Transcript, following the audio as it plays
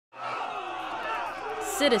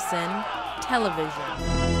Citizen Television.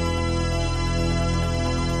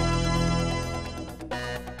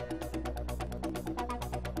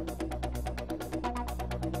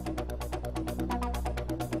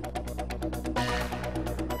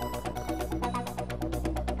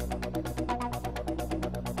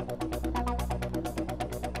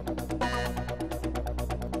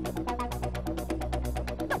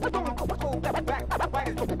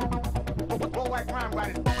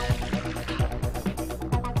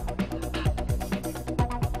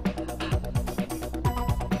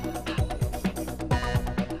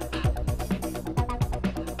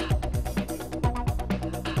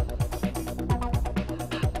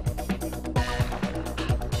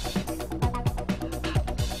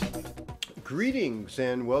 Greetings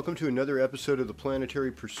and welcome to another episode of the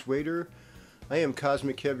Planetary Persuader. I am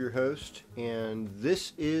Cosmic Kev, your host, and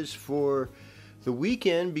this is for the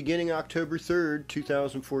weekend beginning October 3rd,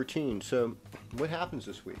 2014. So, what happens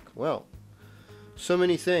this week? Well, so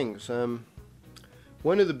many things.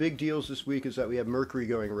 One of the big deals this week is that we have Mercury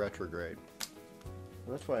going retrograde.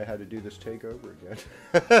 Well, that's why I had to do this takeover again.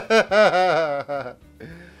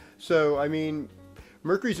 So, I mean,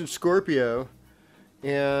 Mercury's in Scorpio,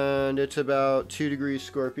 and it's about 2 degrees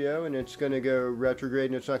Scorpio, and it's going to go retrograde,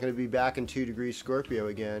 and it's not going to be back in 2 degrees Scorpio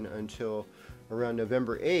again until around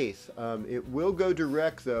November 8th. It will go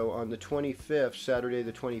direct, though, on the 25th, Saturday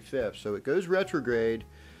the 25th. So it goes retrograde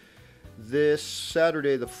this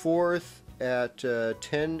Saturday the 4th at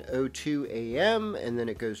 10:02 a.m., and then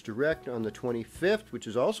it goes direct on the 25th, which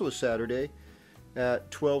is also a Saturday, at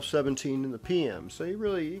 12:17 in the p.m. So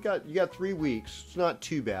you got 3 weeks. It's not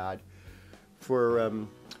too bad for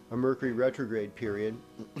a Mercury retrograde period.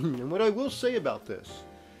 And what I will say about this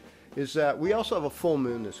is that we also have a full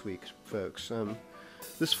moon this week, folks.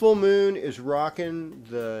 This full moon is rocking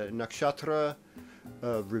the nakshatra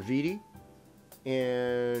of Reviti,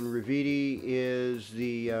 and Reviti is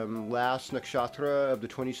the last nakshatra of the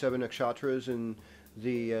 27 nakshatras in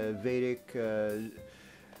the Vedic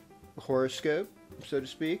horoscope, so to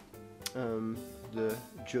speak. The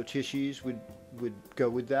Jyotishis would go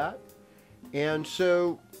with that. And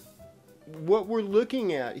so what we're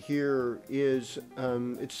looking at here is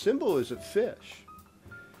its symbol is a fish,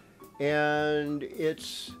 and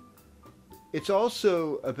it's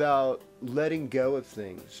also about letting go of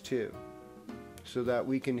things too, so that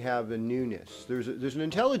we can have a newness. There's an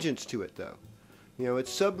intelligence to it, though. You know,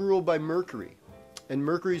 it's sub-ruled by Mercury, and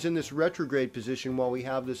Mercury's in this retrograde position while we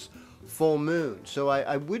have this full moon. So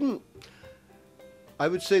I would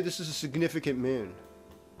say this is a significant moon.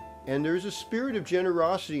 And there's a spirit of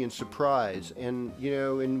generosity and surprise. And, you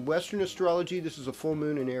know, in Western astrology, this is a full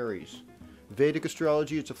moon in Aries. Vedic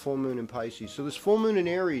astrology, it's a full moon in Pisces. So this full moon in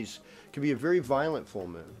Aries can be a very violent full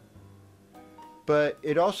moon. But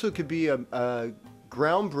it also could be a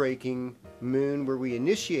groundbreaking moon where we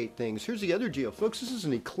initiate things. Here's the other deal, folks. This is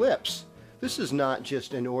an eclipse. This is not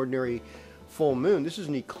just an ordinary full moon. This is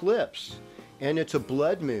an eclipse. And it's a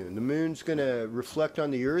blood moon. The moon's going to reflect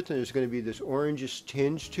on the earth, and there's going to be this orangish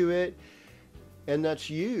tinge to it. And that's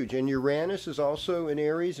huge. And Uranus is also in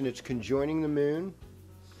Aries, and it's conjoining the moon.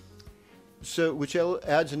 So, which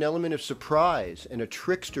adds an element of surprise and a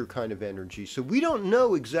trickster kind of energy. So we don't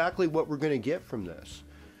know exactly what we're going to get from this.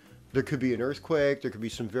 There could be an earthquake. There could be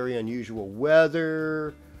some very unusual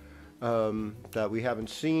weather that we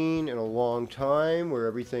haven't seen in a long time, where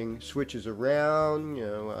everything switches around,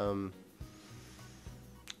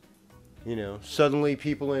 suddenly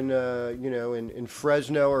people in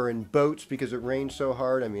Fresno are in boats because it rained so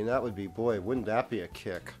hard. I mean, that would be, boy, wouldn't that be a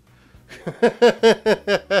kick?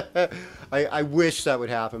 I wish that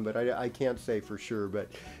would happen, but I can't say for sure. But,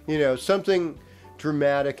 something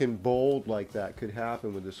dramatic and bold like that could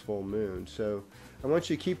happen with this full moon. So I want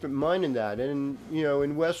you to keep in mind in that. And,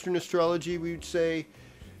 in Western astrology, we would say,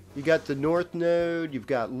 you got the North Node, you've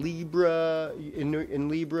got Libra in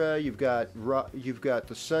Libra, you've got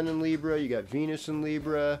the Sun in Libra, you got Venus in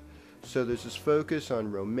Libra. So there's this focus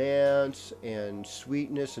on romance and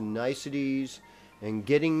sweetness and niceties and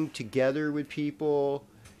getting together with people.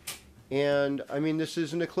 And I mean, this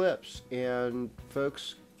is an eclipse, and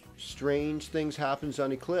folks, strange things happens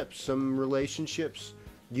on eclipse. Some relationships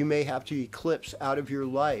you may have to eclipse out of your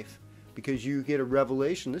life, because you get a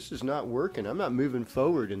revelation, this is not working. I'm not moving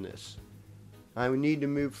forward in this. I need to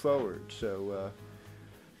move forward. So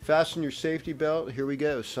fasten your safety belt. Here we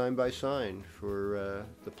go, sign by sign, for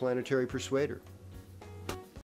the Planetary Persuader.